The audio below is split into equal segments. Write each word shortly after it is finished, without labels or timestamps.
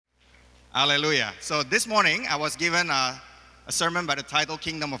Hallelujah. So this morning, I was given a sermon by the title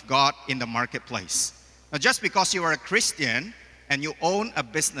Kingdom of God in the Marketplace. Now, just because you are a Christian and you own a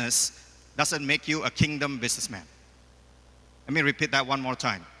business doesn't make you a kingdom businessman. Let me repeat that one more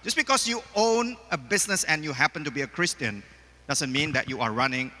time. Just because you own a business and you happen to be a Christian doesn't mean that you are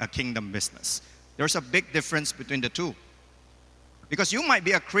running a kingdom business. There's a big difference between the two. Because you might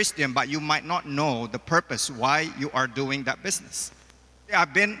be a Christian, but you might not know the purpose why you are doing that business.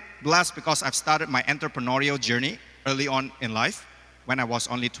 I've been blessed because I've started my entrepreneurial journey early on in life when I was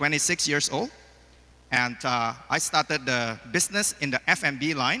only 26 years old. And I started the business in the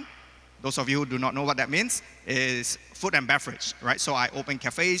F&B line. Those of you who do not know what that means is food and beverage, right? So I opened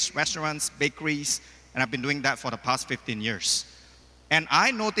cafes, restaurants, bakeries, and I've been doing that for the past 15 years. And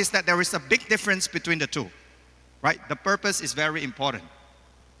I noticed that there is a big difference between the two, right? The purpose is very important.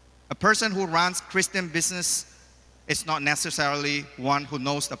 A person who runs Christian business is not necessarily one who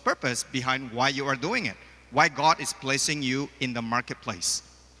knows the purpose behind why you are doing it, why God is placing you in the marketplace.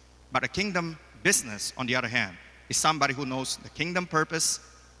 But a kingdom business, on the other hand, is somebody who knows the kingdom purpose,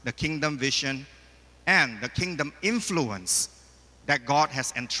 the kingdom vision, and the kingdom influence that God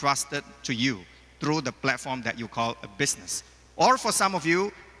has entrusted to you through the platform that you call a business. Or for some of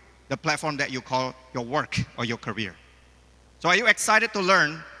you, the platform that you call your work or your career. So are you excited to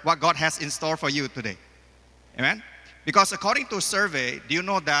learn what God has in store for you today? Amen? Because according to a survey, do you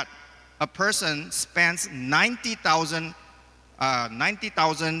know that a person spends 90,000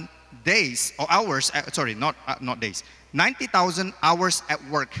 days or hours, not days, 90,000 hours at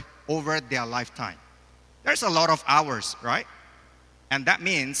work over their lifetime. There's a lot of hours, right? And that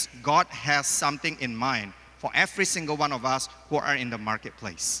means God has something in mind for every single one of us who are in the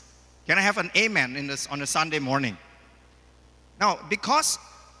marketplace. Can I have an amen on a Sunday morning? Now, because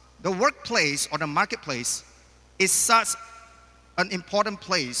the workplace or the marketplace is such an important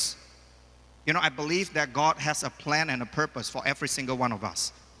place, I believe that God has a plan and a purpose for every single one of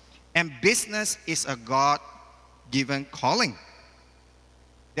us. And business is a God-given calling.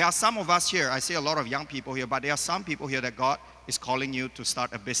 There are some of us here, I see a lot of young people here, but there are some people here that God is calling you to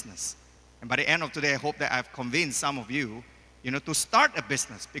start a business. And by the end of today, I hope that I've convinced some of you, to start a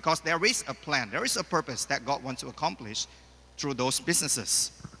business because there is a plan, there is a purpose that God wants to accomplish through those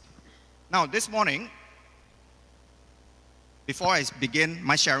businesses. Now, this morning, before I begin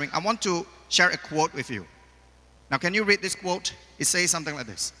my sharing, I want to share a quote with you. Now, can you read this quote? It says something like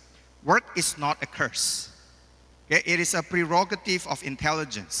this. Work is not a curse. Okay? It is a prerogative of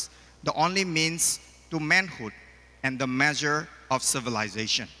intelligence, the only means to manhood and the measure of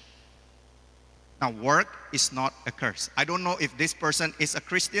civilization. Now, work is not a curse. I don't know if this person is a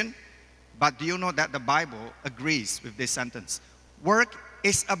Christian, but do you know that the Bible agrees with this sentence? Work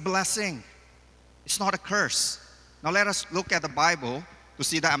is a blessing. It's not a curse. Now let us look at the Bible to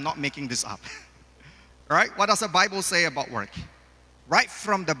see that I'm not making this up. All right? What does the Bible say about work? Right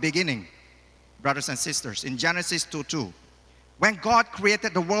from the beginning, brothers and sisters, in Genesis 2:2, when God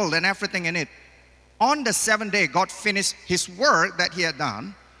created the world and everything in it, on the seventh day, God finished His work that He had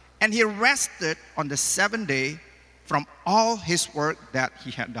done, and He rested on the seventh day from all His work that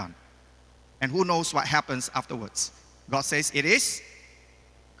He had done. And who knows what happens afterwards? God says, it is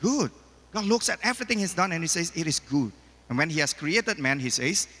good. God looks at everything He's done and He says, it is good. And when He has created man, He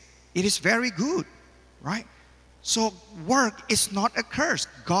says, it is very good, right? So work is not a curse.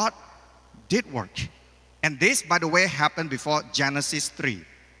 God did work. And this, by the way, happened before Genesis 3,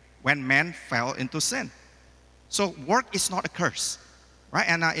 when man fell into sin. So work is not a curse, right?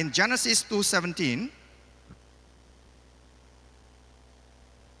 And in Genesis 2:17,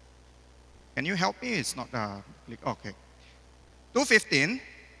 can you help me? It's not, okay. 2:15.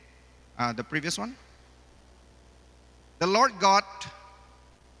 The previous one. The Lord God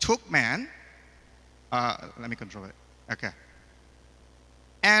took man, let me control it, okay,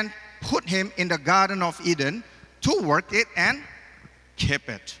 and put him in the Garden of Eden to work it and keep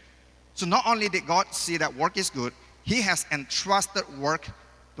it. So not only did God see that work is good, He has entrusted work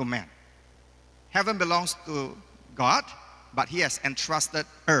to man. Heaven belongs to God, but He has entrusted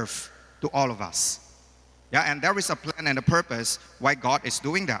earth to all of us. Yeah, and there is a plan and a purpose why God is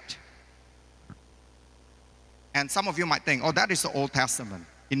doing that. And some of you might think, oh, that is the Old Testament.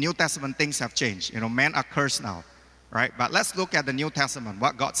 In New Testament, things have changed. Men are cursed now, right? But let's look at the New Testament,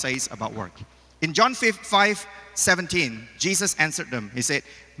 what God says about work. In John 5:17, Jesus answered them. He said,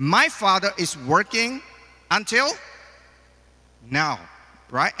 my Father is working until now,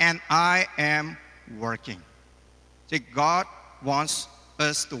 right? And I am working. See, God wants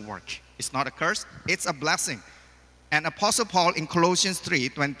us to work. It's not a curse, it's a blessing. And Apostle Paul in Colossians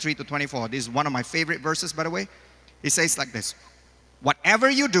 3:23-24, this is one of my favorite verses, by the way. He says like this, whatever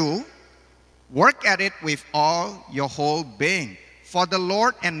you do, Work at it with all your whole being, for the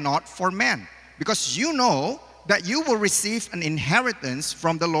Lord and not for men, because you know that you will receive an inheritance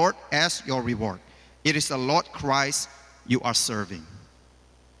from the Lord as your reward. It is the Lord Christ you are serving.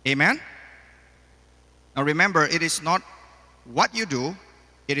 Amen? Now remember, it is not what you do,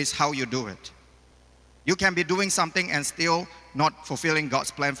 it is how you do it. You can be doing something and still not fulfilling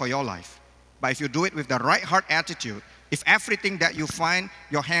God's plan for your life. But if you do it with the right heart attitude, if everything that you find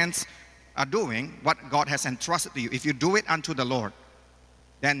your hands are doing, what God has entrusted to you, if you do it unto the Lord,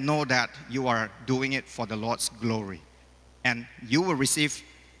 then know that you are doing it for the Lord's glory. And you will receive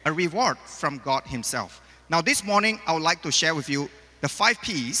a reward from God Himself. Now this morning, I would like to share with you the 5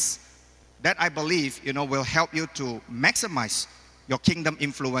 P's that I believe, will help you to maximize your kingdom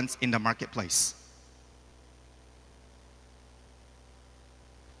influence in the marketplace.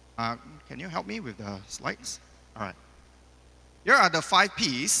 Can you help me with the slides? All right. Here are the 5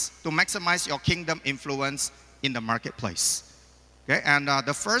 P's to maximize your kingdom influence in the marketplace. Okay, and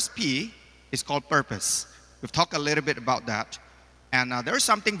the first P is called purpose. We've talked a little bit about that. And there is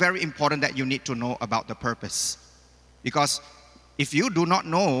something very important that you need to know about the purpose. Because if you do not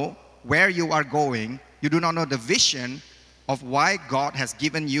know where you are going, you do not know the vision of why God has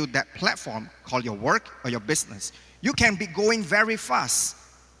given you that platform called your work or your business, you can be going very fast,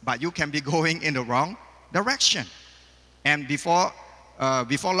 but you can be going in the wrong direction. And before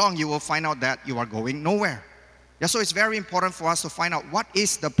long, you will find out that you are going nowhere. Yeah, so it's very important for us to find out what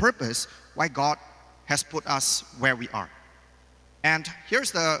is the purpose why God has put us where we are. And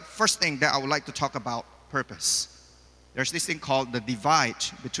here's the first thing that I would like to talk about, purpose. There's this thing called the divide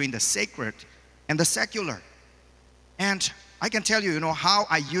between the sacred and the secular. And I can tell you, how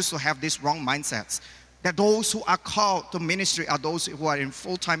I used to have these wrong mindsets, that those who are called to ministry are those who are in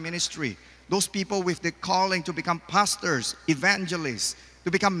full-time ministry. Those people with the calling to become pastors, evangelists,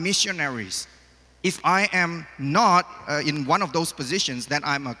 to become missionaries. If I am not in one of those positions, then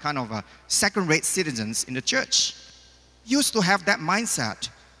I'm a kind of a second-rate citizen in the church. Used to have that mindset.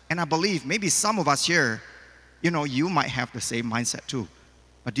 And I believe maybe some of us here, you might have the same mindset too.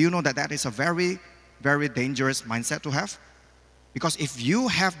 But do you know that that is a very, very dangerous mindset to have? Because if you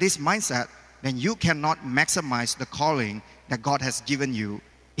have this mindset, then you cannot maximize the calling that God has given you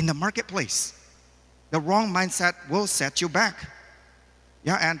in the marketplace. The wrong mindset will set you back.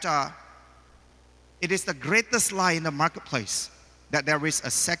 Yeah, and it is the greatest lie in the marketplace that there is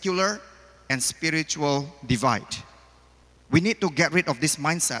a secular and spiritual divide. We need to get rid of this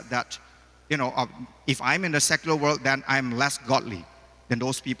mindset that, if I'm in the secular world, then I'm less godly than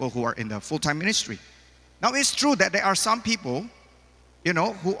those people who are in the full-time ministry. Now, it's true that there are some people,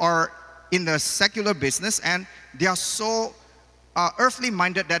 who are in the secular business and they are so earthly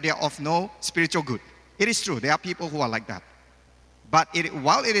minded that they are of no spiritual good. It is true. There are people who are like that. But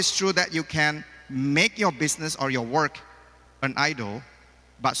while it is true that you can make your business or your work an idol,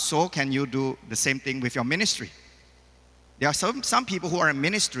 but so can you do the same thing with your ministry. There are some people who are in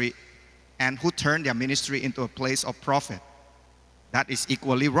ministry and who turn their ministry into a place of profit. That is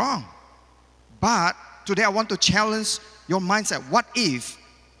equally wrong. But today I want to challenge your mindset. What if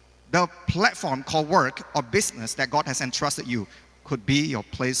the platform called work or business that God has entrusted you could be your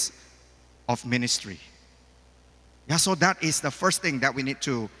place of ministry? Yeah, so that is the first thing that we need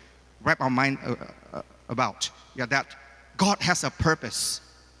to wrap our mind about. Yeah, that God has a purpose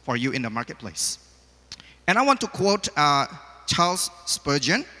for you in the marketplace. And I want to quote Charles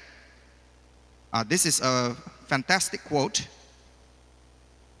Spurgeon. This is a fantastic quote,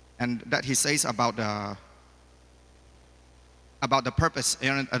 and that he says about the purpose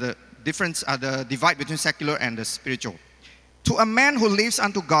and the difference, the divide between secular and the spiritual. To a man who lives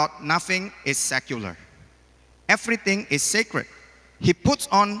unto God, nothing is secular. Everything is sacred. He puts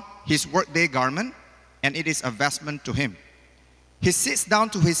on his workday garment, and it is a vestment to him. He sits down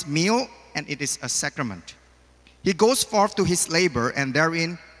to his meal, and it is a sacrament. He goes forth to his labor, and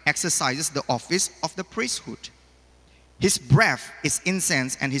therein exercises the office of the priesthood. His breath is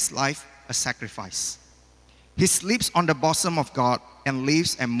incense, and his life a sacrifice. He sleeps on the bosom of God and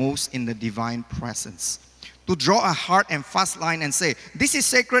lives and moves in the divine presence. To draw a hard and fast line and say, this is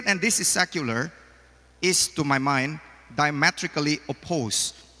sacred and this is secular, is, to my mind, diametrically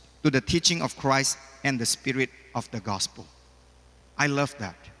opposed to the teaching of Christ and the spirit of the gospel. I love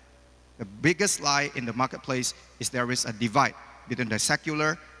that. The biggest lie in the marketplace is there is a divide between the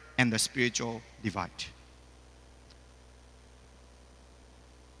secular and the spiritual divide.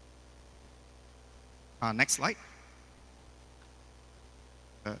 Next slide.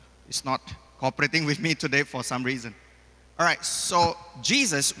 It's not cooperating with me today for some reason. All right, so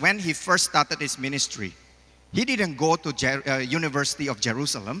Jesus, when he first started his ministry, He didn't go to University of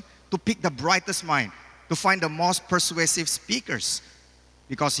Jerusalem to pick the brightest mind, to find the most persuasive speakers,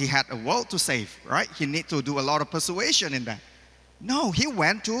 because he had a world to save, right? He need to do a lot of persuasion in that. No, he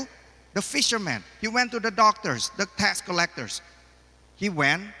went to the fishermen. He went to the doctors, the tax collectors. He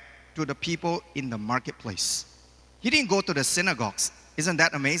went to the people in the marketplace. He didn't go to the synagogues. Isn't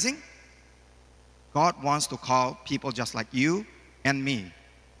that amazing? God wants to call people just like you and me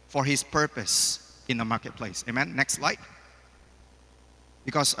for his purpose in the marketplace. Amen? Next slide.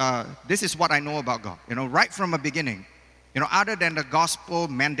 Because this is what I know about God. Right from the beginning, other than the gospel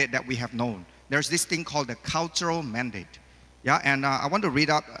mandate that we have known, there's this thing called the cultural mandate. Yeah, and I want to read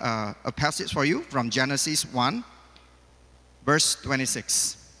out a passage for you from Genesis 1, verse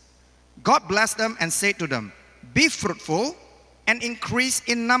 26. God blessed them and said to them, "Be fruitful and increase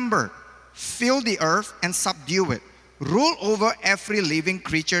in number. Fill the earth and subdue it. Rule over every living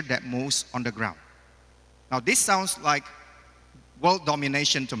creature that moves on the ground." Now, this sounds like world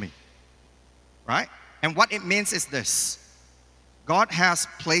domination to me, right? And what it means is this. God has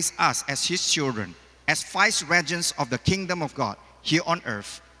placed us as his children, as vice regents of the kingdom of God here on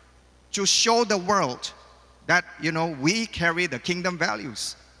earth, to show the world that, we carry the kingdom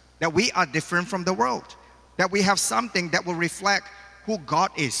values, that we are different from the world, that we have something that will reflect who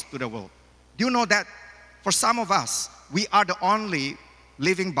God is to the world. Do you know that for some of us, we are the only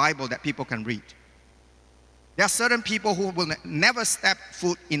living Bible that people can read? There are certain people who will never step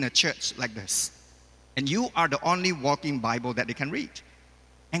foot in a church like this. And you are the only walking Bible that they can read.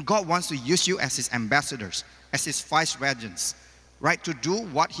 And God wants to use you as his ambassadors, as his vice regents, right, to do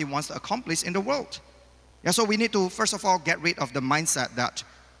what he wants to accomplish in the world. Yeah, so we need to, first of all, get rid of the mindset that,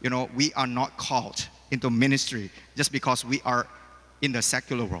 we are not called into ministry just because we are in the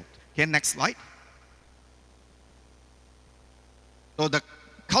secular world. Okay, next slide. So the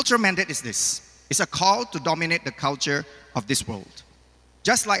culture mandate is this. It's a call to dominate the culture of this world.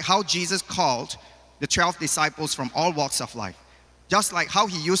 Just like how Jesus called the 12 disciples from all walks of life. Just like how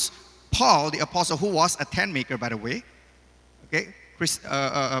he used Paul, the apostle, who was a tent maker, by the way. Okay,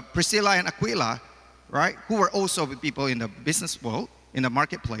 Priscilla and Aquila, right, who were also people in the business world, in the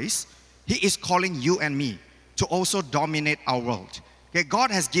marketplace. He is calling you and me to also dominate our world. Okay, God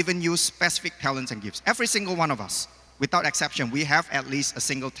has given you specific talents and gifts. Every single one of us, without exception, we have at least a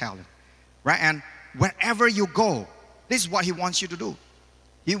single talent, right? And wherever you go, this is what he wants you to do.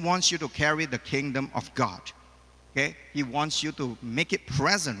 He wants you to carry the kingdom of God. Okay? He wants you to make it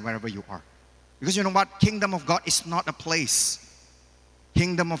present wherever you are. Because you know what? Kingdom of God is not a place.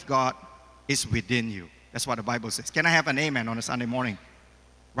 Kingdom of God is within you. That's what the Bible says. Can I have an amen on a Sunday morning?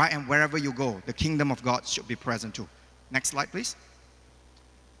 Right? And wherever you go, the kingdom of God should be present too. Next slide, please.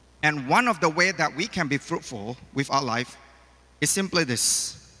 And one of the ways that we can be fruitful with our life is simply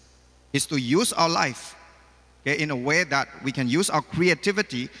this, is to use our life, okay, in a way that we can use our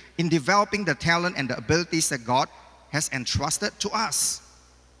creativity in developing the talent and the abilities that God has entrusted to us.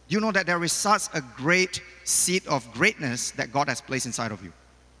 Do you know that there is such a great seed of greatness that God has placed inside of you?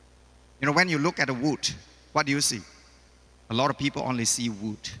 When you look at a wood, what do you see? A lot of people only see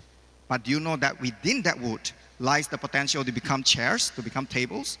wood. But do you know that within that wood lies the potential to become chairs, to become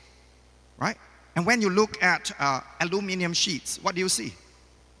tables? Right? And when you look at aluminum sheets, what do you see?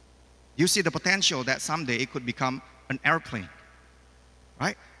 You see the potential that someday it could become an airplane,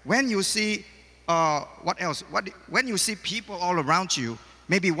 right? When you see, what else? When you see people all around you,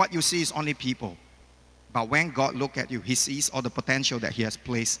 maybe what you see is only people. But when God looks at you, he sees all the potential that he has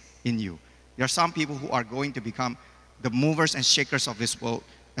placed in you. There are some people who are going to become the movers and shakers of this world,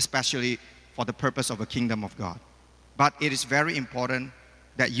 especially for the purpose of the kingdom of God. But it is very important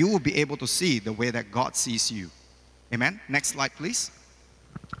that you will be able to see the way that God sees you. Amen? Next slide, please.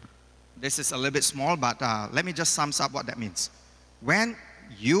 This is a little bit small, but let me just sum up what that means. When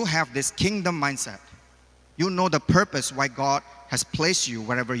you have this kingdom mindset, you know the purpose why God has placed you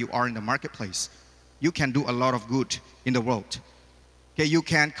wherever you are in the marketplace. You can do a lot of good in the world. Okay, you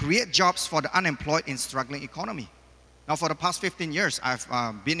can create jobs for the unemployed in struggling economy. Now, for the past 15 years, I've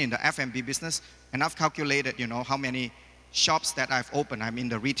been in the F&B business, and I've calculated, how many shops that I've opened. I'm in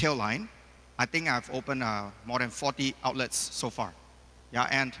the retail line. I think I've opened more than 40 outlets so far. Yeah,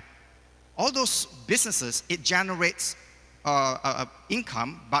 and all those businesses, it generates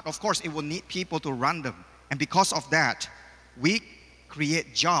income, but of course, it will need people to run them. And because of that, we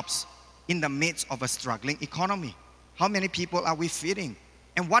create jobs in the midst of a struggling economy. How many people are we feeding?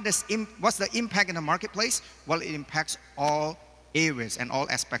 And what's the impact in the marketplace? Well, it impacts all areas and all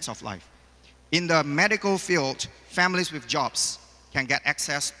aspects of life. In the medical field, families with jobs can get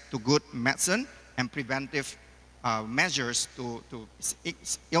access to good medicine and preventive measures to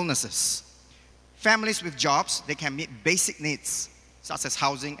illnesses. Families with jobs, they can meet basic needs such as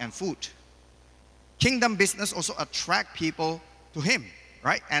housing and food. Kingdom business also attract people to him,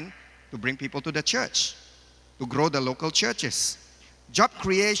 right? And to bring people to the church, to grow the local churches. Job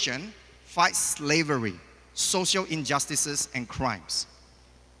creation fights slavery, social injustices, and crimes.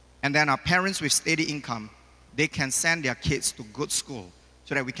 And then our parents with steady income, they can send their kids to good school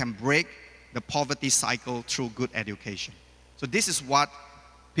so that we can break the poverty cycle through good education. So this is what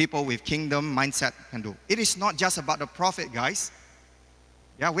people with kingdom mindset can do. It is not just about the profit, guys.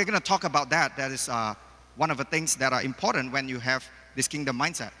 Yeah, we're going to talk about that. That is one of the things that are important when you have this kingdom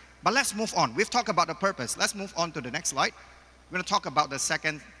mindset. But let's move on. We've talked about the purpose. Let's move on to the next slide. We're going to talk about the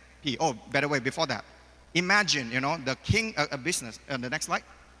second P. Oh, by the way, before that, imagine, the king, a business. The next slide.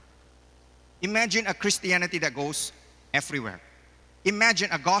 Imagine a Christianity that goes everywhere. Imagine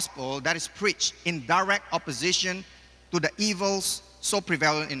a gospel that is preached in direct opposition to the evils so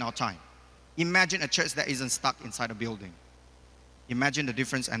prevalent in our time. Imagine a church that isn't stuck inside a building. Imagine the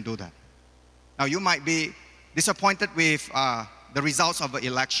difference and do that. Now, you might be disappointed with the results of the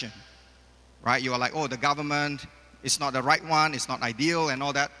election, right? You are like, oh, the government is not the right one, it's not ideal and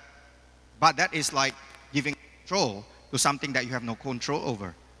all that. But that is like giving control to something that you have no control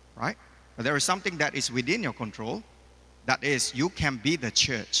over, right? But there is something that is within your control. That is, you can be the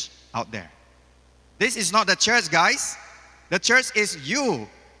church out there. This is not the church, guys. The church is you.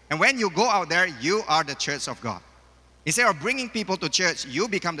 And when you go out there, you are the church of God. Instead of bringing people to church, you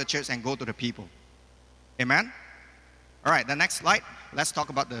become the church and go to the people. Amen? All right, the next slide. Let's talk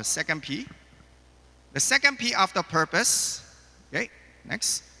about the second P. The second P after purpose, okay,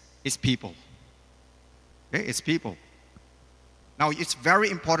 next, is people. Okay, it's people. Now, it's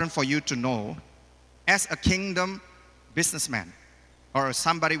very important for you to know, as a kingdom businessman or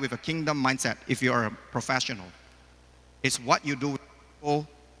somebody with a kingdom mindset, if you are a professional, it's what you do with people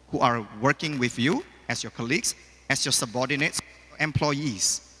who are working with you as your colleagues, as your subordinates,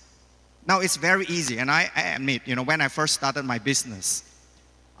 employees. Now, it's very easy, and I admit, when I first started my business,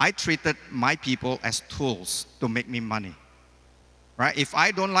 I treated my people as tools to make me money, right? If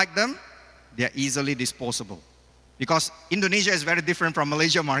I don't like them, they're easily disposable. Because Indonesia is very different from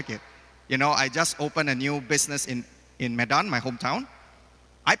Malaysia market. I just opened a new business in Medan, my hometown.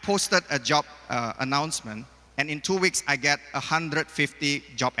 I posted a job announcement, and in 2 weeks, I get 150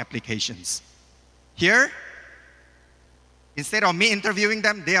 job applications. Here, instead of me interviewing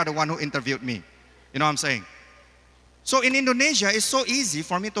them, they are the one who interviewed me. You know what I'm saying? So in Indonesia, it's so easy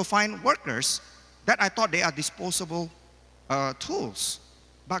for me to find workers that I thought they are disposable tools.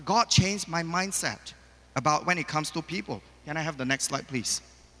 But God changed my mindset about when it comes to people. Can I have the next slide, please?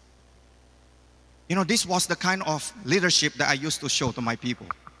 This was the kind of leadership that I used to show to my people.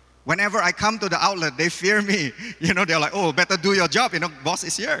 Whenever I come to the outlet, they fear me. They're like, oh, better do your job. Boss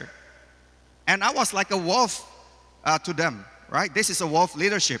is here. And I was like a wolf to them, right? This is a wolf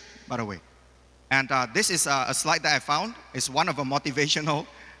leadership, by the way. And this is a slide that I found. It's one of a motivational,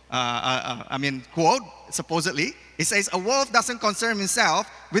 quote, supposedly. It says, a wolf doesn't concern himself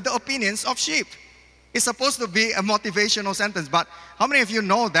with the opinions of sheep. It's supposed to be a motivational sentence, but how many of you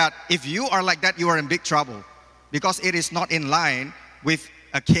know that if you are like that, you are in big trouble? Because it is not in line with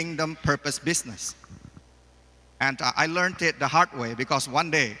a kingdom purpose business. And I learned it the hard way, because one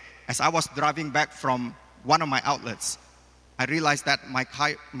day, as I was driving back from one of my outlets, I realized that my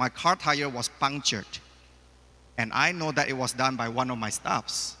car tire was punctured. And I know that it was done by one of my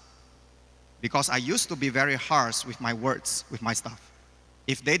staffs, because I used to be very harsh with my words, with my staff.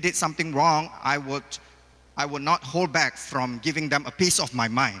 If they did something wrong, I would not hold back from giving them a piece of my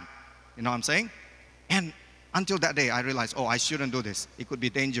mind. You know what I'm saying? And until that day, I realized, oh, I shouldn't do this. It could be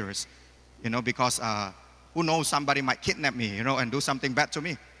dangerous, because who knows, somebody might kidnap me, and do something bad to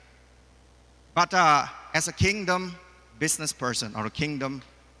me. But as a kingdom business person or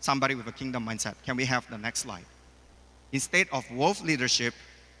somebody with a kingdom mindset, can we have the next slide? Instead of wolf leadership,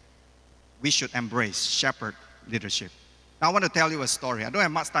 we should embrace shepherd leadership. Now, I want to tell you a story. I don't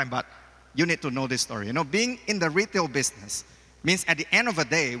have much time, but you need to know this story. Being in the retail business means at the end of the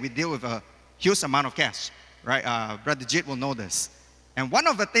day, we deal with a huge amount of cash, right? Brother Jit will know this. And one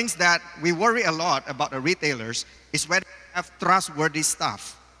of the things that we worry a lot about the retailers is whether they have trustworthy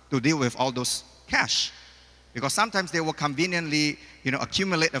staff to deal with all those cash. Because sometimes they will conveniently,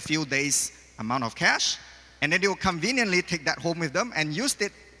 accumulate a few days amount of cash, and then they will conveniently take that home with them and use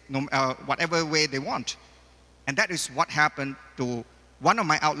it whatever way they want. And that is what happened to one of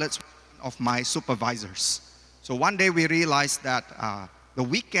my outlets of my supervisors. So one day we realized that the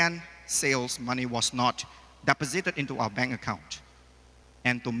weekend sales money was not deposited into our bank account.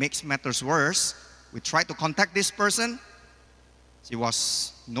 And to make matters worse, we tried to contact this person, She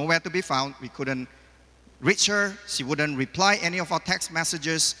was nowhere to be found. We couldn't reach her. She wouldn't reply any of our text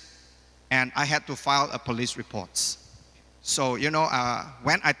messages. And I had to file a police report. So,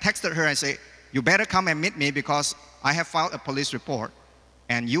 when I texted her and said, you better come and meet me because I have filed a police report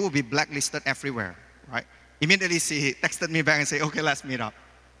and you will be blacklisted everywhere, right? Immediately she texted me back and said, okay, let's meet up.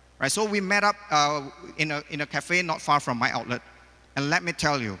 Right? So we met up in a cafe not far from my outlet. And let me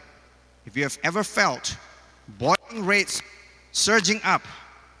tell you, if you have ever felt boiling rates surging up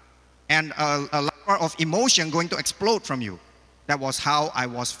and a level of emotion going to explode from you, that was how I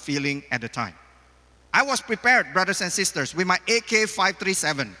was feeling at the time. I was prepared, brothers and sisters, with my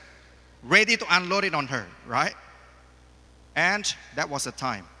AK-537, ready to unload it on her, right? And that was a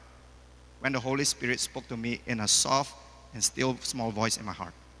time when the Holy Spirit spoke to me in a soft and still small voice in my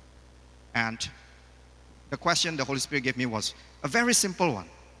heart. And the question the Holy Spirit gave me was a very simple one.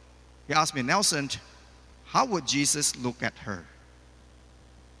 He asked me, Nelson, how would Jesus look at her?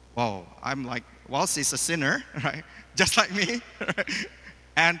 Whoa, I'm like, well, she's a sinner, right? Just like me.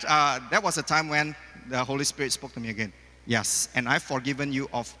 And that was a time when the Holy Spirit spoke to me again. Yes, and I've forgiven you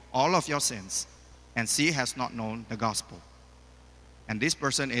of all of your sins, and she has not known the gospel. And this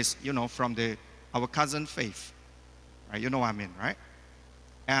person is, from our cousin Faith. Right? You know what I mean, right?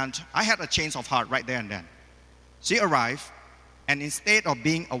 And I had a change of heart right there and then. She arrived, and instead of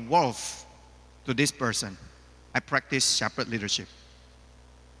being a wolf to this person, I practiced shepherd leadership.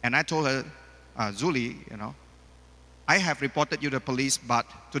 And I told her, Zuli, I have reported you to the police, but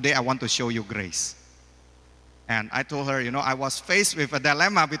today I want to show you grace. And I told her, I was faced with a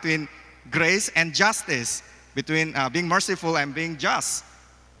dilemma between grace and justice, between being merciful and being just.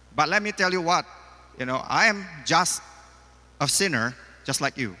 But let me tell you what, I am just a sinner, just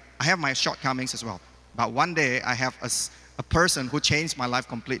like you. I have my shortcomings as well. But one day I have a person who changed my life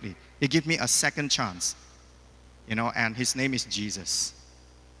completely. He gave me a second chance, and his name is Jesus.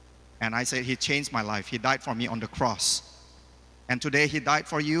 And I said, he changed my life. He died for me on the cross. And today he died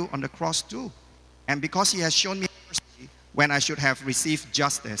for you on the cross too. And because he has shown me mercy when I should have received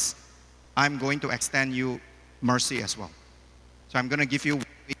justice, I'm going to extend you mercy as well. So I'm going to give you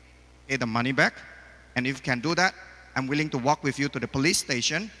the money back. And if you can do that, I'm willing to walk with you to the police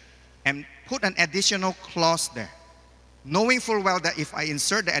station and put an additional clause there, knowing full well that if I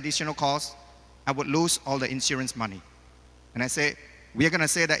insert the additional clause, I would lose all the insurance money. And I say, we are going to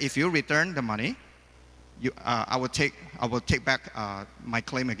say that if you return the money, I will take back my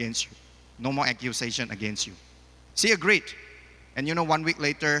claim against you. No more accusation against you. She agreed. And 1 week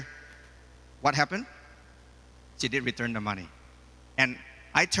later, what happened? She did return the money. And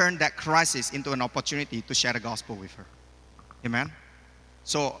I turned that crisis into an opportunity to share the gospel with her. Amen?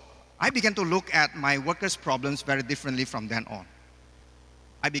 So I began to look at my workers' problems very differently from then on.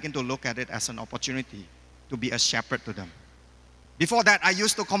 I began to look at it as an opportunity to be a shepherd to them. Before that, I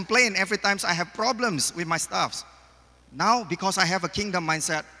used to complain every time I have problems with my staffs. Now, because I have a kingdom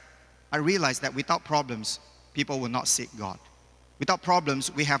mindset, I realize that without problems, people will not seek God. Without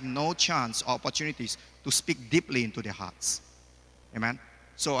problems, we have no chance or opportunities to speak deeply into their hearts. Amen?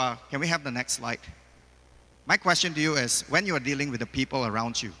 So can we have the next slide? My question to you is, when you are dealing with the people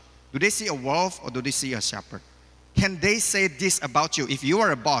around you, do they see a wolf or do they see a shepherd? Can they say this about you? If you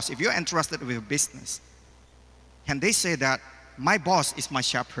are a boss, if you're entrusted with a business, can they say that my boss is my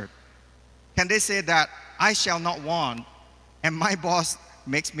shepherd? Can they say that I shall not want and my boss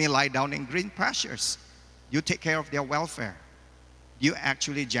makes me lie down in green pastures? You take care of their welfare. You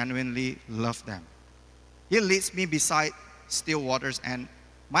actually genuinely love them. He leads me beside still waters and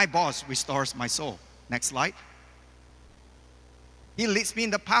my boss restores my soul. Next slide. He leads me in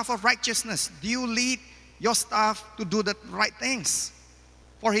the path of righteousness. Do you lead your staff to do the right things?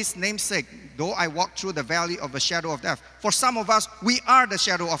 For his name's sake, though I walk through the valley of the shadow of death. For some of us, we are the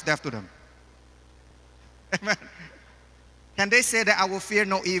shadow of death to them. Amen. Can they say that I will fear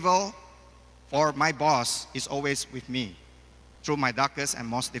no evil? For my boss is always with me through my darkest and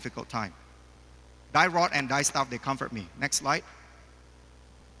most difficult time. Thy rod and thy staff, they comfort me. Next slide.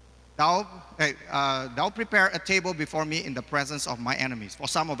 Thou prepare a table before me in the presence of my enemies. For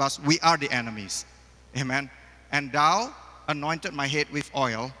some of us, we are the enemies. Amen. And thou anointed my head with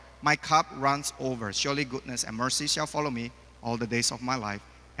oil. My cup runs over. Surely goodness and mercy shall follow me all the days of my life.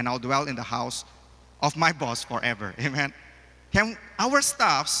 And I'll dwell in the house of my boss forever. Amen. Can our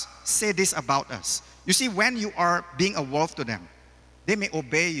staffs say this about us? You see, when you are being a wolf to them, they may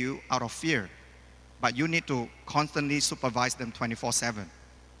obey you out of fear. But you need to constantly supervise them 24/7.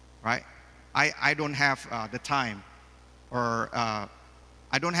 Right? I don't have the time, or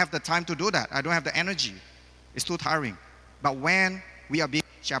I don't have the time to do that. I don't have the energy. It's too tiring. But when we are being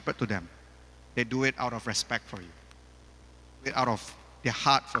shepherd to them, they do it out of respect for you. it out of their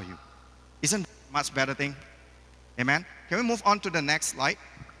heart for you. Isn't that a much better thing? Amen? Can we move on to the next slide?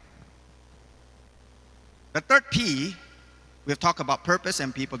 The third P, we've talked about purpose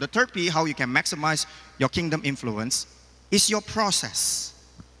and people. The third P, how you can maximize your kingdom influence, is your process.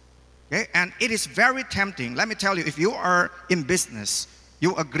 Okay? And it is very tempting. Let me tell you, if you are in business,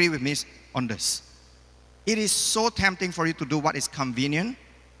 you agree with me on this. It is so tempting for you to do what is convenient,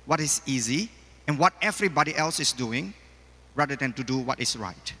 what is easy, and what everybody else is doing, rather than to do what is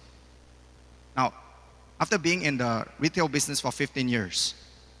right. Now, after being in the retail business for 15 years,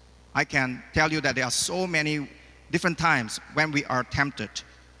 I can tell you that there are so many different times when we are tempted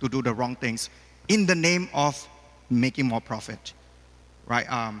to do the wrong things in the name of making more profit, right?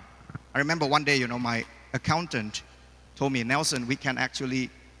 I remember one day, my accountant told me, Nelson, we can actually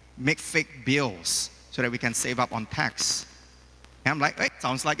make fake bills so that we can save up on tax. And I'm like, hey,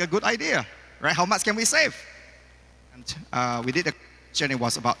 sounds like a good idea, right? How much can we save? And we did a question. It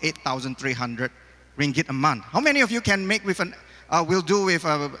was about 8,300 ringgit a month. How many of you can make with will do with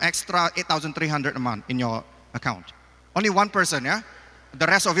extra 8,300 a month in your account? Only one person, yeah? The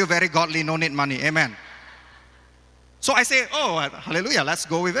rest of you very godly, no need money, amen. So I say, oh, hallelujah, let's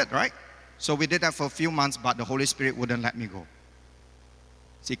go with it, right? So we did that for a few months, but the Holy Spirit wouldn't let me go.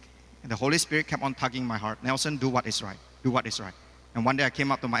 See, the Holy Spirit kept on tugging my heart. Nelson, do what is right. Do what is right. And one day I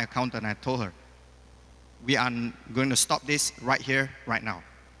came up to my accountant and I told her, we are going to stop this right here, right now.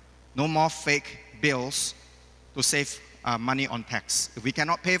 No more fake bills to save money on tax. If we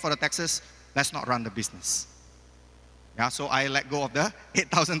cannot pay for the taxes, let's not run the business. Yeah, so I let go of the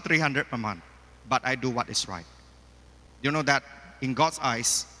 8,300 per month, but I do what is right. You know that in God's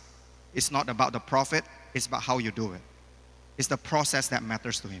eyes, it's not about the profit, it's about how you do it. It's the process that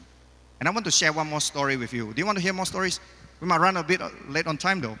matters to Him. And I want to share one more story with you. Do you want to hear more stories? We might run a bit late on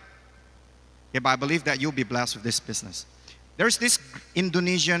time though. Yeah, but I believe that you'll be blessed with this business. There's this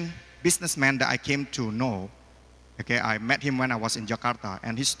Indonesian businessman that I came to know. Okay, I met him when I was in Jakarta,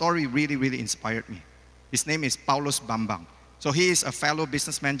 and his story really, really inspired me. His name is Paulus Bambang. So he is a fellow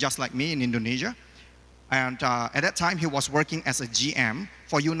businessman just like me in Indonesia. And at that time, he was working as a GM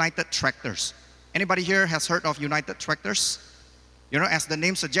for United Tractors. Anybody here has heard of United Tractors? As the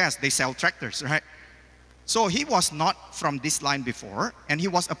name suggests, they sell tractors, right? So he was not from this line before, and he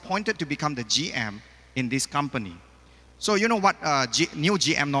was appointed to become the GM in this company. So you know what new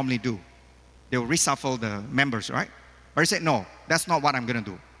GM normally do? They'll reshuffle the members, right? But he said, no, that's not what I'm going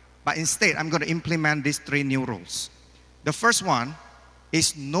to do. But instead, I'm going to implement these 3 new rules. The first one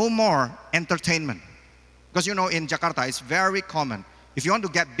is no more entertainment. Because in Jakarta, it's very common. If you want to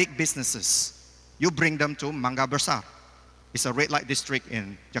get big businesses, you bring them to Mangga Besar. It's a red light district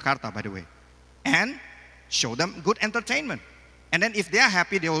in Jakarta, by the way. And show them good entertainment. And then if they are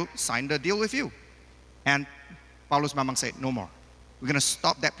happy, they'll sign the deal with you. And Paulus Bambang said, no more. We're going to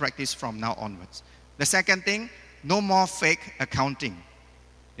stop that practice from now onwards. The second thing, no more fake accounting.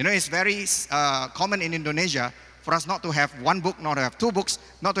 It's very common in Indonesia for us not to have 1 book, not to have 2 books,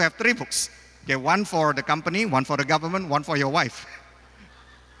 not to have 3 books. Okay, 1 for the company, 1 for the government, 1 for your wife.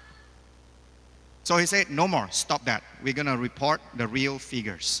 So he said, no more, stop that. We're going to report the real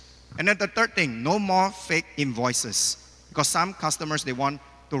figures. And then the third thing, no more fake invoices. Because some customers, they want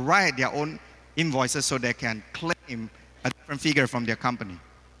to write their own invoices so they can claim a different figure from their company.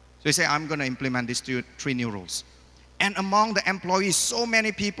 So he said, I'm going to implement these 3 new rules. And among the employees, so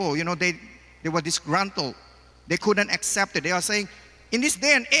many people, they were disgruntled. They couldn't accept it. They are saying, in this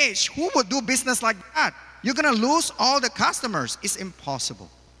day and age, who would do business like that? You're going to lose all the customers. It's impossible.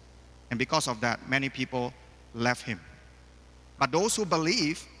 And because of that, many people left him. But those who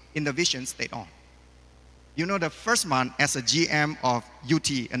believe in the vision stayed on. The first month as a GM of UT,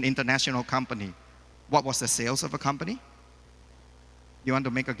 an international company, what was the sales of a company? You want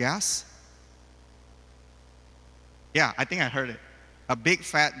to make a guess? Yeah, I think I heard it. A big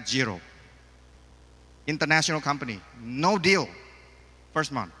fat 0. International company, no deal.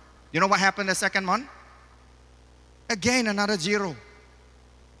 First month. You know what happened the second month? Again, another 0.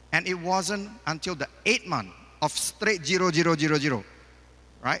 And it wasn't until the 8th month of straight 0, 0, 0, 0,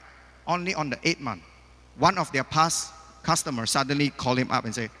 right? Only on the 8th month, one of their past customers suddenly called him up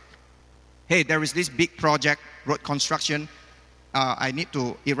and said, hey, there is this big project, road construction. I need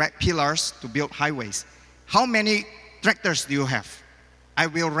to erect pillars to build highways. How many tractors do you have? I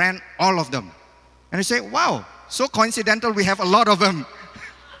will rent all of them. And he said, wow, so coincidental, we have a lot of them.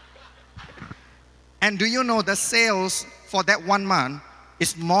 And do you know the sales for that 1 month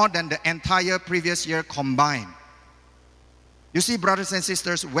is more than the entire previous year combined? You see, brothers and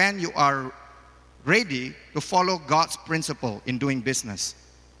sisters, when you are ready to follow God's principle in doing business,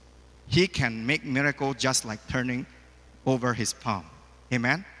 He can make miracles just like turning over his palm.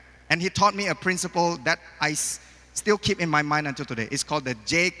 Amen? And he taught me a principle that I still keep in my mind until today. It's called the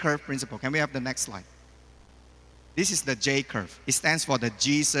J-curve principle. Can we have the next slide? This is the J-curve. It stands for the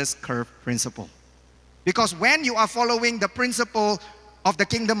Jesus curve principle. Because when you are following the principle of the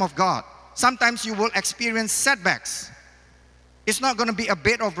kingdom of God, sometimes you will experience setbacks. It's not going to be a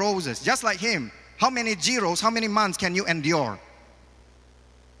bed of roses. Just like him, how many zeros, how many months can you endure?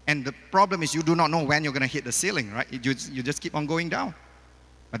 And the problem is you do not know when you're going to hit the ceiling, right? You just keep on going down.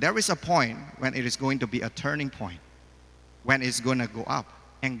 But there is a point when it is going to be a turning point, when it's going to go up.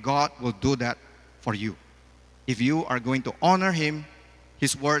 And God will do that for you. If you are going to honor him,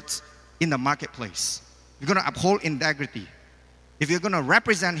 his words in the marketplace. You're going to uphold integrity. If you're going to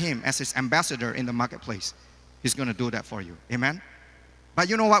represent him as his ambassador in the marketplace, he's going to do that for you. Amen? But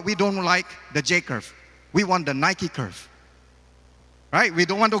you know what? We don't like the J curve. We want the Nike curve. Right? We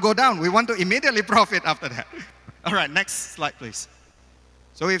don't want to go down. We want to immediately profit after that. All right, next slide, please.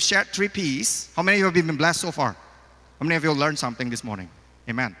 So we've shared 3 P's. How many of you have been blessed so far? How many of you learned something this morning?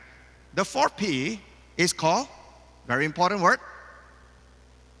 Amen. The 4th P is called, very important word,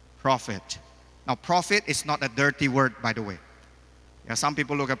 profit. Now, profit is not a dirty word, by the way. Yeah, some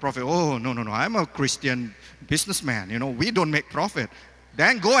people look at profit, oh, no, I'm a Christian businessman. We don't make profit.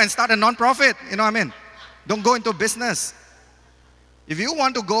 Then go and start a non-profit. You know what I mean? Don't go into business. If you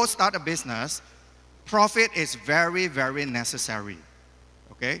want to go start a business, profit is very, very necessary.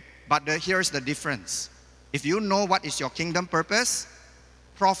 Okay? But here's the difference. If you know what is your kingdom purpose,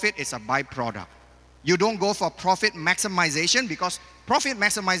 profit is a byproduct. You don't go for profit maximization, because profit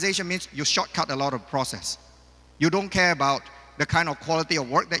maximization means you shortcut a lot of process. You don't care about the kind of quality of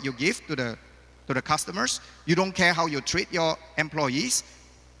work that you give to the customers. You don't care how you treat your employees.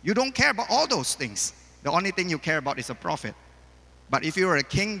 You don't care about all those things. The only thing you care about is a profit. But if you're a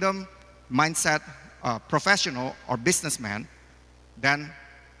kingdom mindset professional or businessman, then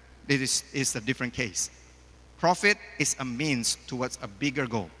it is a different case. Profit is a means towards a bigger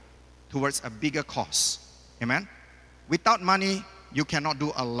goal, towards a bigger cause. Amen? Without money, you cannot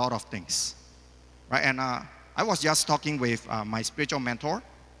do a lot of things. Right? And I was just talking with my spiritual mentor,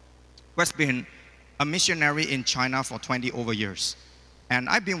 who has been a missionary in China for 20 over years. And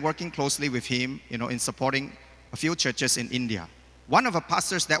I've been working closely with him, in supporting a few churches in India. One of the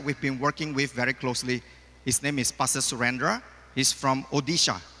pastors that we've been working with very closely, his name is Pastor Surendra. He's from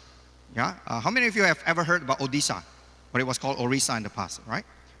Odisha. Yeah? How many of you have ever heard about Odisha? But it was called Orissa in the past, right?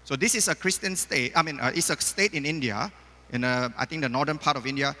 So this is a Christian state. It's a state in India, in I think the northern part of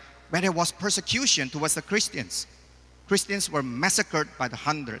India, where there was persecution towards the Christians. Christians were massacred by the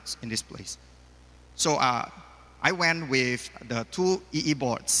hundreds in this place. So I went with the 2 EE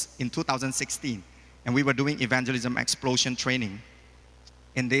boards in 2016, and we were doing evangelism explosion training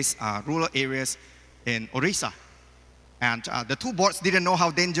in these rural areas in Orissa. And the 2 boards didn't know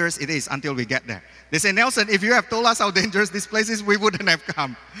how dangerous it is until we get there. They say, Nelson, if you have told us how dangerous this place is, we wouldn't have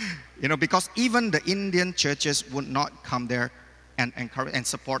come. Because even the Indian churches would not come there and encourage and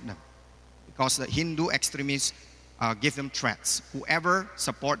support them. Because the Hindu extremists give them threats. Whoever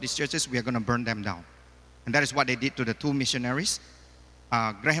support these churches, we are going to burn them down. And that is what they did to the 2 missionaries,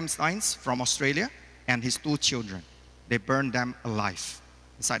 Graham Steins from Australia and his 2 children. They burned them alive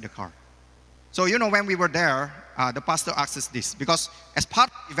inside the car. So, when we were there, the pastor asked us this, because as part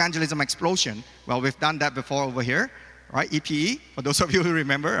of evangelism explosion, well, we've done that before over here, right? EPE, for those of you who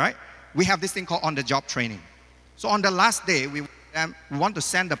remember, right? We have this thing called on-the-job training. So on the last day, we want to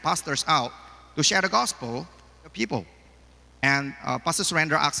send the pastors out to share the gospel to people. And Pastor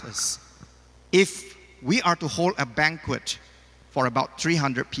Surendra asked us, if we are to hold a banquet for about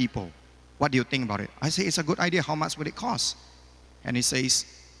 300 people, what do you think about it? I say, it's a good idea. How much would it cost? And he says,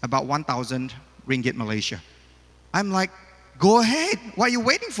 about 1,000 ringgit Malaysia. I'm like, go ahead. What are you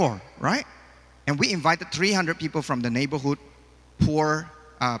waiting for, right? And we invited 300 people from the neighborhood, poor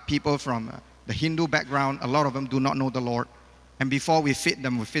people from the Hindu background. A lot of them do not know the Lord. And before we feed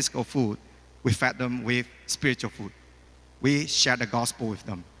them with physical food, we fed them with spiritual food. We shared the gospel with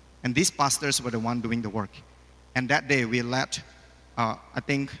them. And these pastors were the one doing the work. And that day we led, I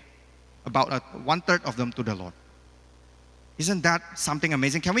think, about 1/3 of them to the Lord. Isn't that something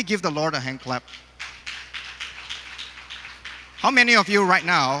amazing? Can we give the Lord a hand clap? How many of you right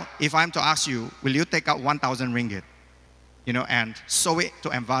now, if I'm to ask you, will you take out 1,000 ringgit, and sow it to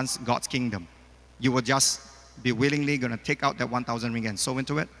advance God's kingdom? You will just be willingly going to take out that 1,000 ringgit and sow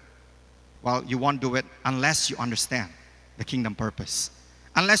into it? Well, you won't do it unless you understand the kingdom purpose.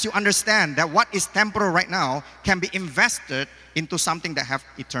 Unless you understand that what is temporal right now can be invested into something that have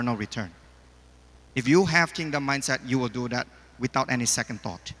eternal return. If you have kingdom mindset, you will do that without any second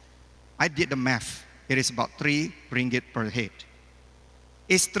thought. I did the math. it is about 3 ringgit per head.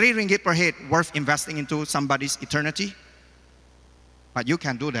 Is 3 ringgit per head worth investing into somebody's eternity? But you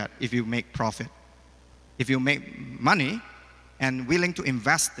can do that if you make profit. If you make money and willing to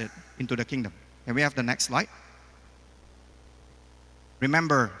invest it into the kingdom. Can we have the next slide?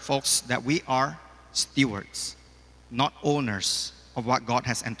 Remember, folks, that we are stewards, not owners of what God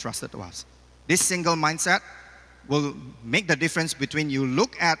has entrusted to us. This single mindset will make the difference between you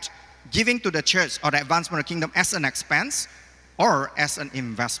look at giving to the church or the advancement of the kingdom as an expense or as an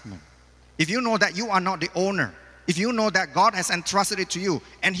investment. If you know that you are not the owner, if you know that God has entrusted it to you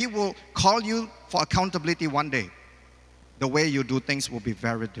and He will call you for accountability one day, the way you do things will be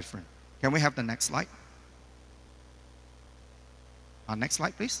very different. Can we have the next slide? Next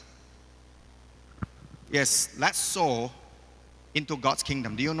slide, please. Yes, let's sow into God's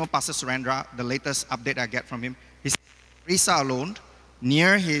kingdom. Do you know Pastor Surendra, the latest update I get from him? He's in Risa alone,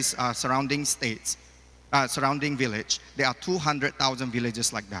 near his surrounding states, surrounding village. There are 200,000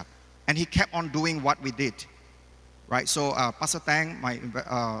 villages like that. And he kept on doing what we did. Right, so Pastor Tang,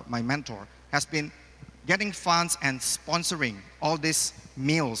 my mentor, has been getting funds and sponsoring all these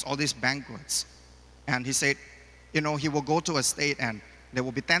meals, all these banquets. And he said, you know, he will go to a state and there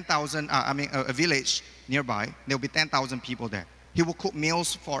will be 10,000, a village nearby. There will be 10,000 people there. He will cook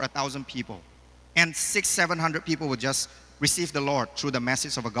meals for 1,000 people. And 600-700 people will just receive the Lord through the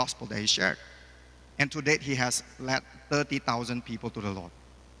message of a gospel that he shared. And to date, he has led 30,000 people to the Lord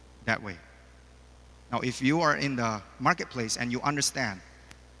that way. Now, if you are in the marketplace and you understand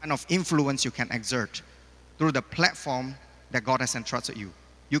the kind of influence you can exert through the platform that God has entrusted you,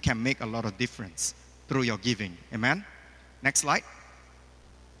 you can make a lot of difference through your giving. Amen? Next slide.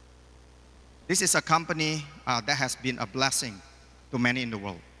 This is a company that has been a blessing to many in the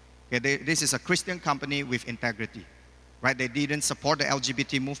world. Okay, this is a Christian company with integrity. Right? They didn't support the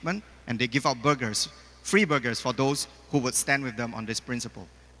LGBT movement, and they give out burgers, free burgers for those who would stand with them on this principle.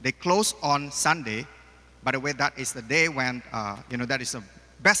 They close on Sunday. By the way, that is the day when, that is the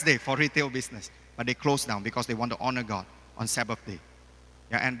best day for retail business. But they close down because they want to honor God on Sabbath day.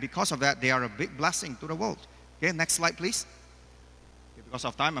 Yeah, and because of that, they are a big blessing to the world. Okay, next slide, please. Okay, because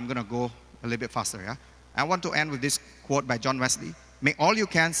of time, I'm going to go a little bit faster. Yeah, I want to end with this quote by John Wesley. Make all you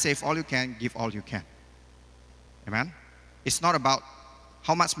can, save all you can, give all you can. Amen? It's not about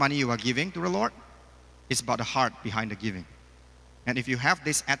how much money you are giving to the Lord. It's about the heart behind the giving. And if you have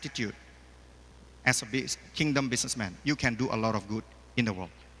this attitude, as a kingdom businessman, you can do a lot of good in the world.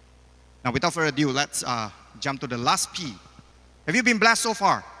 Now, without further ado, let's jump to the last P. Have you been blessed so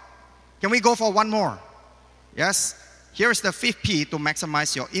far? Can we go for one more? Yes? Here is the 5th P to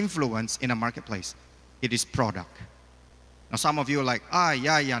maximize your influence in a marketplace. It is product. Now, some of you are like,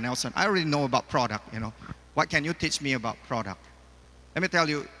 yeah, Nelson, I already know about product, What can you teach me about product? Let me tell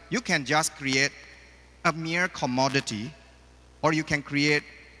you, you can just create a mere commodity, or you can create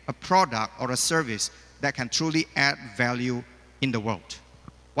a product or a service that can truly add value in the world.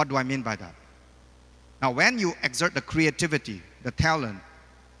 What do I mean by that? Now, when you exert the creativity, the talent,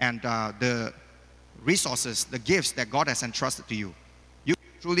 and the resources, the gifts that God has entrusted to you, you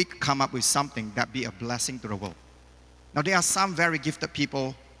truly come up with something that be a blessing to the world. Now, there are some very gifted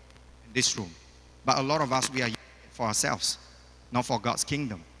people in this room, but a lot of us, we are using it for ourselves, not for God's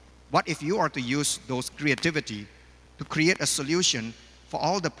kingdom. What if you are to use those creativity to create a solution for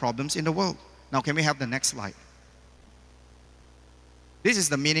all the problems in the world? Now, can we have the next slide? This is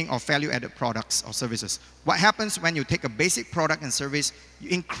the meaning of value-added products or services. What happens when you take a basic product and service, you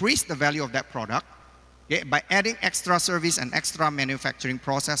increase the value of that product by adding extra service and extra manufacturing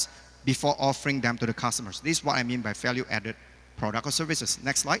process before offering them to the customers. This is what I mean by value-added product or services.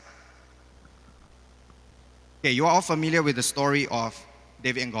 Next slide. Okay, you are all familiar with the story of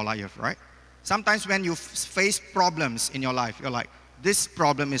David and Goliath, right? Sometimes when you face problems in your life, you're like, this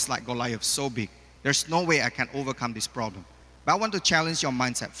problem is like Goliath, so big. There's no way I can overcome this problem. But I want to challenge your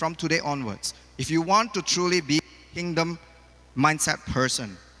mindset from today onwards. If you want to truly be a kingdom mindset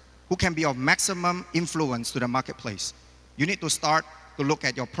person who can be of maximum influence to the marketplace, you need to start to look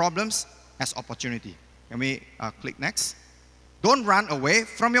at your problems as opportunity. Can we click next? Don't run away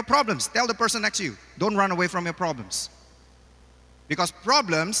from your problems. Tell the person next to you, don't run away from your problems. Because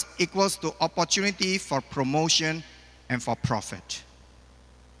problems equals to opportunity for promotion and for profit.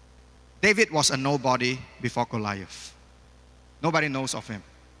 David was a nobody before Goliath. Nobody knows of him.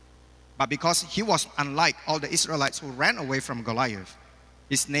 But because he was unlike all the Israelites who ran away from Goliath,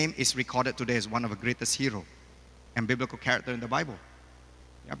 his name is recorded today as one of the greatest heroes and biblical character in the Bible.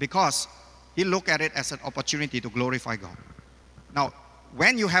 Yeah, because he looked at it as an opportunity to glorify God. Now,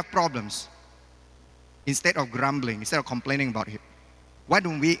 when you have problems, instead of grumbling, instead of complaining about it, why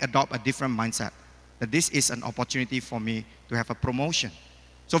don't we adopt a different mindset? that this is an opportunity for me to have a promotion.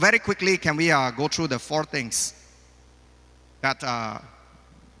 So very quickly, can we go through the 4 things that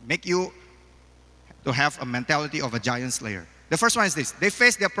make you to have a mentality of a giant slayer? The first one is this: they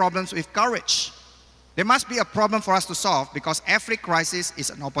face their problems with courage. There must be a problem for us to solve, because every crisis is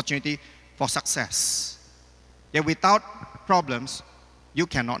an opportunity for success. Without problems, you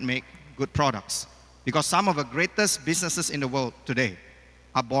cannot make good products, because some of the greatest businesses in the world today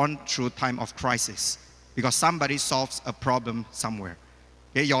are born through time of crisis, because somebody solves a problem somewhere.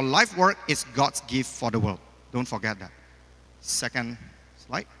 Your life work is God's gift for the world. Don't forget that. Second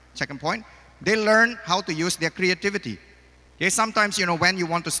slide, second point. They learn how to use their creativity. Sometimes, when you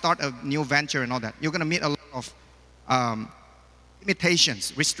want to start a new venture and all that, you're going to meet a lot of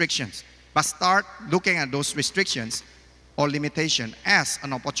limitations, restrictions. But start looking at those restrictions or limitation as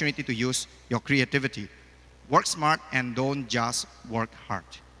an opportunity to use your creativity. Work smart and don't just work hard.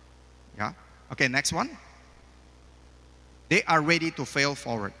 Yeah? Okay, next one. They are ready to fail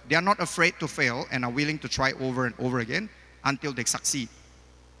forward. They are not afraid to fail and are willing to try over and over again until they succeed.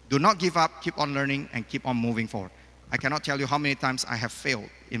 Do not give up, keep on learning, and keep on moving forward. I cannot tell you how many times I have failed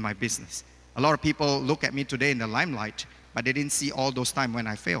in my business. A lot of people look at me today in the limelight, but they didn't see all those times when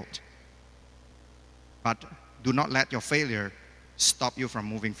I failed. But do not let your failure stop you from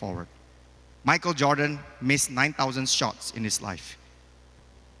moving forward. Michael Jordan missed 9,000 shots in his life.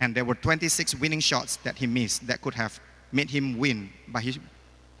 And there were 26 winning shots that he missed that could have made him win, but he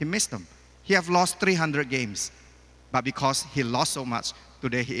missed them. He have lost 300 games, but because he lost so much,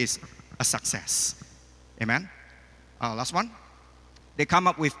 today he is a success. Amen? Last one. They come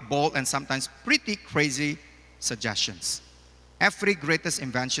up with bold and sometimes pretty crazy suggestions. Every greatest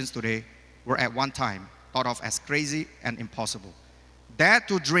inventions today were at one time thought of as crazy and impossible. Dare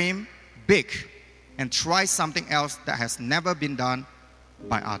to dream big and try something else that has never been done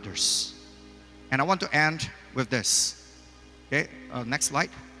by others. And I want to end with this. Okay, next slide.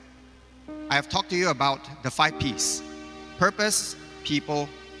 I have talked to you about the 5 P's: purpose, people,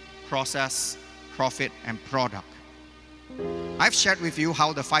 process, profit, and product. I've shared with you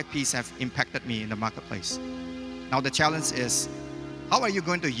how the 5 P's have impacted me in the marketplace. Now the challenge is, how are you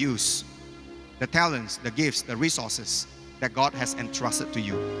going to use the talents, the gifts, the resources that God has entrusted to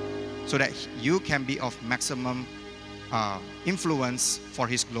you so that you can be of maximum influence for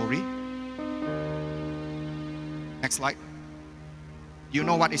His glory? Next slide. Do you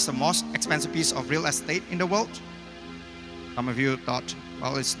know what is the most expensive piece of real estate in the world? Some of you thought,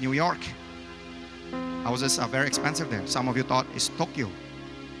 well, it's New York. Houses are very expensive there. Some of you thought it's Tokyo.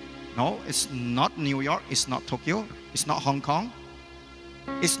 No, it's not New York. It's not Tokyo. It's not Hong Kong.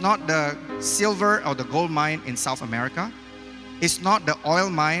 It's not the silver or the gold mine in South America. It's not the oil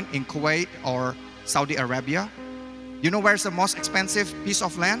mine in Kuwait or Saudi Arabia. You know where's the most expensive piece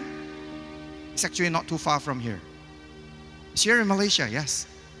of land? It's actually not too far from here. It's here in Malaysia, yes.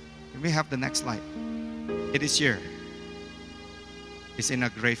 Can we have the next slide? It is here. It's in a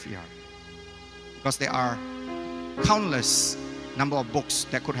graveyard. Because there are countless number of books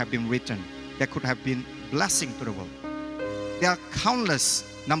that could have been written, that could have been blessing to the world. There are countless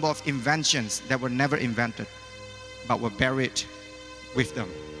number of inventions that were never invented, but were buried with them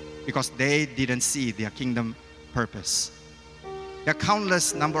because they didn't see their kingdom purpose. There are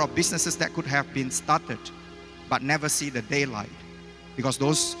countless number of businesses that could have been started, but never see the daylight because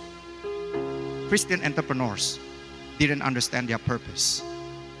those Christian entrepreneurs didn't understand their purpose.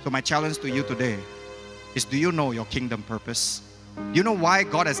 So my challenge to you today is, do you know your kingdom purpose? Do you know why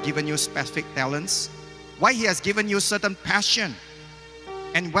God has given you specific talents? Why He has given you certain passion?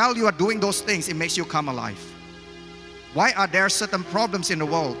 And while you are doing those things, it makes you come alive. Why are there certain problems in the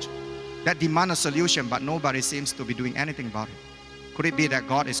world that demand a solution, but nobody seems to be doing anything about it? Could it be that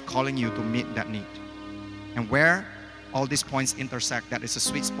God is calling you to meet that need? And where all these points intersect, that is a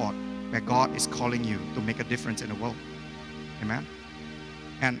sweet spot where God is calling you to make a difference in the world. Amen?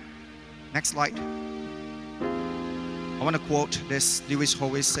 And next slide. I want to quote this. Lewis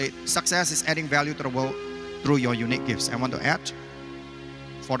Howes said, success is adding value to the world through your unique gifts. I want to add,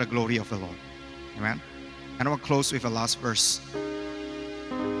 for the glory of the Lord. Amen? And I want to close with the last verse.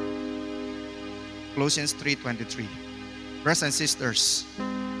 Colossians 3:23. Brothers and sisters,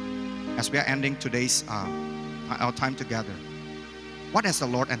 as we are ending today's our time together, what has the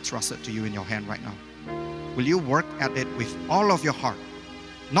Lord entrusted to you in your hand right now? Will you work at it with all of your heart?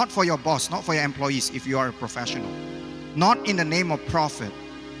 Not for your boss, not for your employees if you are a professional. Not in the name of profit,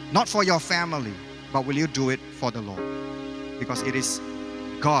 not for your family, but will you do it for the Lord? Because it is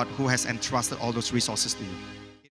God who has entrusted all those resources to you.